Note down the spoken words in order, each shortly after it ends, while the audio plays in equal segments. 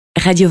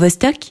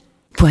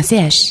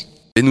radiovostok.ch.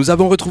 Et nous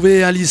avons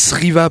retrouvé Alice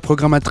Riva,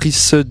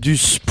 programmatrice du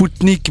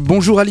Spoutnik.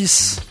 Bonjour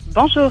Alice.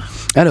 Bonjour.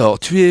 Alors,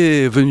 tu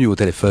es venue au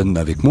téléphone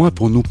avec moi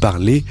pour nous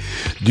parler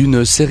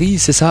d'une série,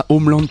 c'est ça,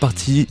 Homeland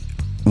partie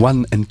 1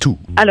 and 2.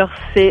 Alors,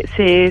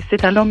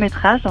 c'est un long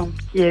métrage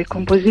qui est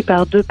composé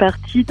par deux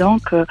parties,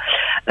 donc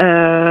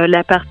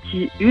la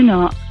partie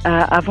 1,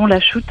 avant la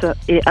chute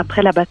et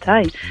après la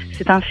bataille.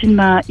 C'est un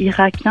film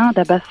irakien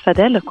d'Abbas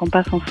Fadel qu'on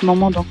passe en ce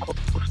moment donc au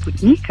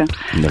Spoutnik.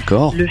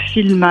 D'accord. Le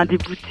film a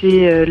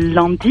débuté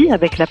lundi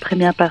avec la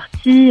première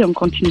partie, on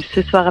continue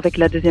ce soir avec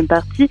la deuxième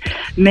partie,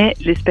 mais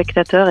les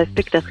spectateurs et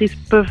spectatrices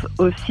peuvent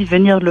aussi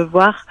venir le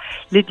voir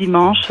les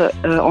dimanches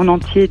en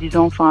entier,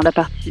 disons, enfin la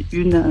partie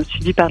 1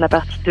 suivie par la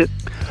partie 2.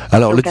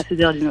 Alors, donc à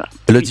 16h du matin.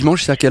 Le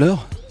dimanche, c'est à quelle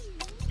heure ?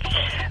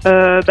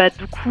 C'est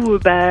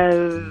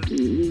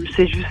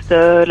juste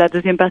la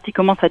deuxième partie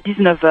commence à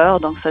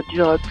 19h, donc ça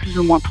dure plus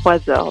ou moins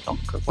 3 heures, donc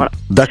voilà.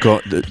 D'accord,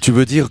 tu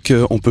veux dire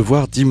qu'on peut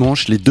voir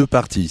dimanche les deux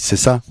parties, c'est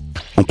ça ?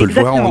 On peut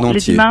Exactement. le voir en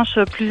entier. Les dimanches,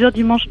 plusieurs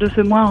dimanches de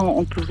ce mois,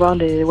 on peut voir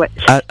les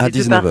à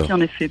deux 19h. parties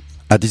en effet.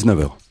 À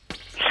 19h.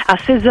 À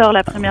 16h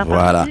la première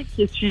partie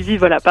qui est suivie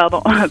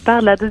par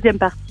la deuxième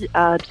partie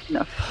à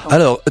 19h.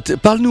 Alors,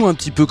 parle-nous un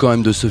petit peu quand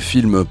même de ce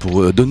film,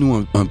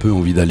 donne-nous un peu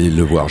envie d'aller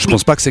le voir. Je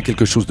pense pas que c'est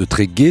quelque chose de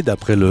très gai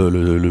d'après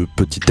le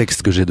petit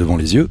texte que j'ai devant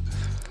les yeux.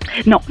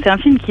 Non, c'est un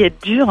film qui est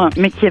dur,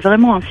 mais qui est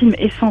vraiment un film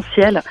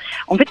essentiel.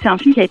 En fait, c'est un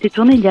film qui a été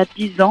tourné il y a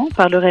 10 ans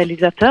par le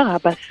réalisateur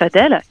Abbas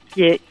Fadel,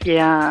 qui est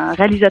un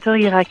réalisateur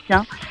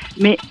irakien,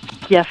 mais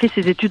qui a fait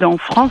ses études en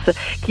France,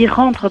 qui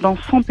rentre dans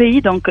son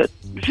pays, donc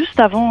juste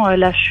avant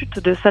la chute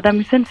de Saddam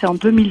Hussein, c'est en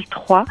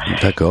 2003.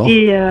 D'accord.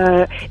 Et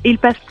il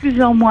passe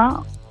plusieurs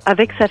mois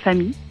avec sa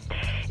famille.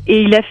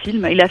 Et il la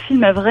filme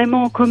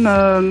vraiment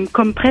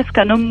comme presque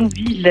un home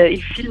movie.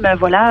 Il filme,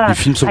 voilà. Il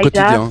filme son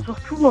quotidien.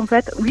 Surtout, en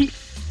fait, oui.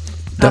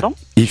 Pardon ?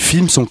 Il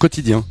filme son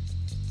quotidien.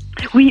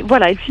 Oui,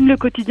 voilà, il filme le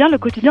quotidien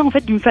en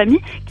fait d'une famille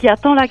qui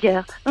attend la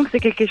guerre. Donc c'est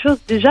quelque chose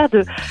déjà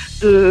donc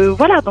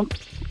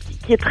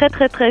qui est très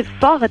très très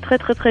fort et très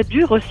très très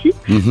dur aussi.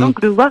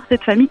 Donc de voir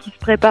cette famille qui se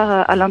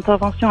prépare à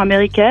l'intervention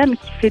américaine,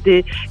 qui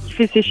fait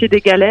sécher des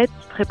galettes,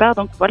 qui prépare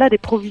donc voilà des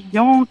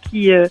provisions,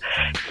 qui a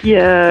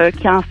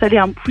installé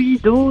un puits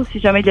d'eau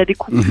si jamais il y a des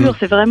coupures.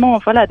 C'est vraiment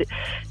voilà.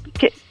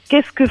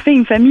 Qu'est-ce que fait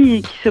une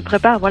famille qui se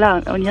prépare, voilà,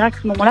 en Irak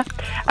à ce moment-là,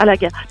 à la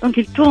guerre. Donc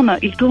il tourne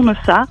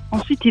ça.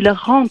 Ensuite il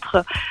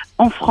rentre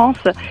en France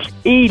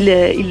et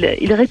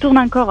il retourne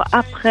encore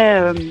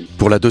après.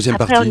 Pour la deuxième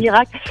partie. En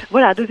Irak,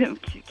 voilà, qui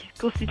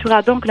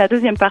constituera donc la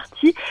deuxième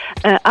partie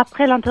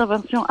après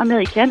l'intervention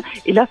américaine.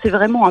 Et là c'est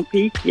vraiment un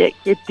pays qui est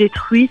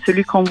détruit,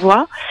 celui qu'on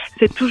voit.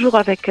 C'est toujours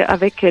avec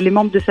les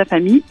membres de sa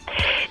famille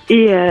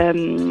et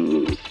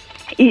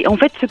en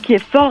fait, ce qui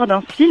est fort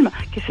dans ce film,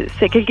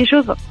 c'est quelque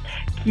chose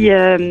qui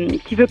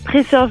veut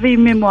préserver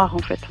une mémoire, en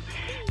fait.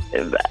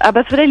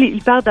 Abbas Fadel,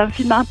 il parle d'un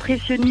film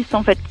impressionniste,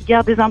 en fait, qui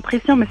garde des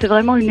impressions, mais c'est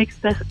vraiment une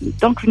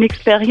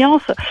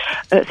expérience.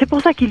 C'est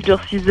pour ça qu'il dure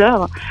 6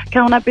 heures,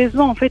 car on a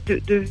besoin, en fait,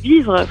 de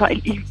vivre. Enfin,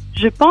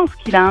 je pense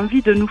qu'il a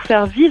envie de nous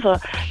faire vivre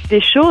des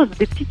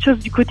petites choses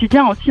du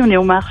quotidien aussi. On est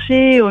au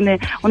marché, on est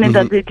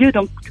dans des lieux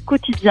donc du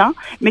quotidien,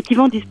 mais qui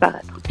vont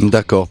disparaître.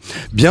 D'accord.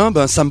 Bien,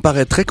 ça me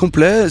paraît très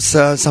complet,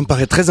 ça me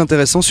paraît très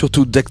intéressant,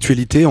 surtout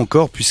d'actualité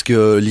encore, puisque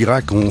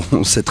l'Irak,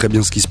 on sait très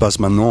bien ce qui se passe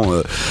maintenant,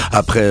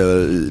 après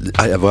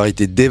avoir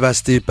été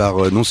dévasté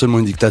par non seulement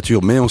une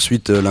dictature, mais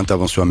ensuite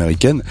l'intervention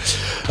américaine.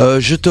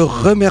 Je te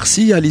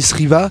remercie, Alice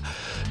Riva.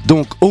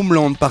 Donc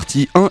Homeland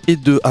partie 1 et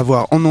 2 à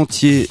voir en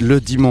entier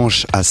le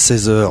dimanche à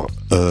 16h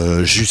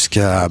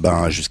jusqu'à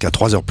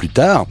 3h plus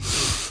tard.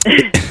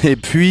 Et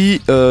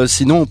puis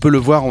sinon on peut le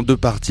voir en deux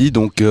parties.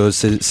 Donc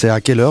c'est à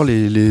quelle heure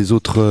les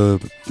autres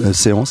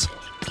séances ?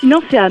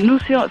 Sinon, c'est à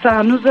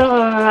nos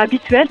heures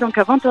habituelles, donc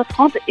à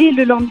 20h30. Et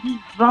le lundi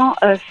 20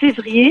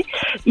 février,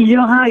 il y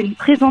aura une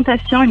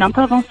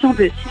intervention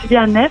de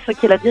Sylvia Neff,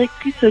 qui est la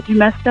directrice du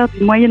master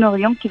du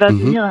Moyen-Orient, qui va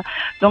venir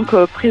donc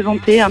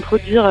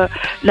introduire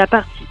la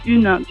partie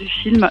 1 du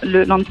film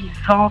le lundi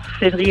 20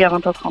 février à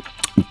 20h30.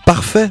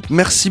 Parfait,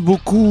 merci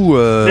beaucoup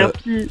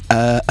merci.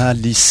 À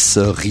Alice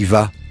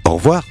Riva. Au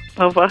revoir.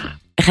 Au revoir.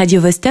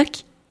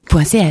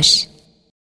 radiovostok.ch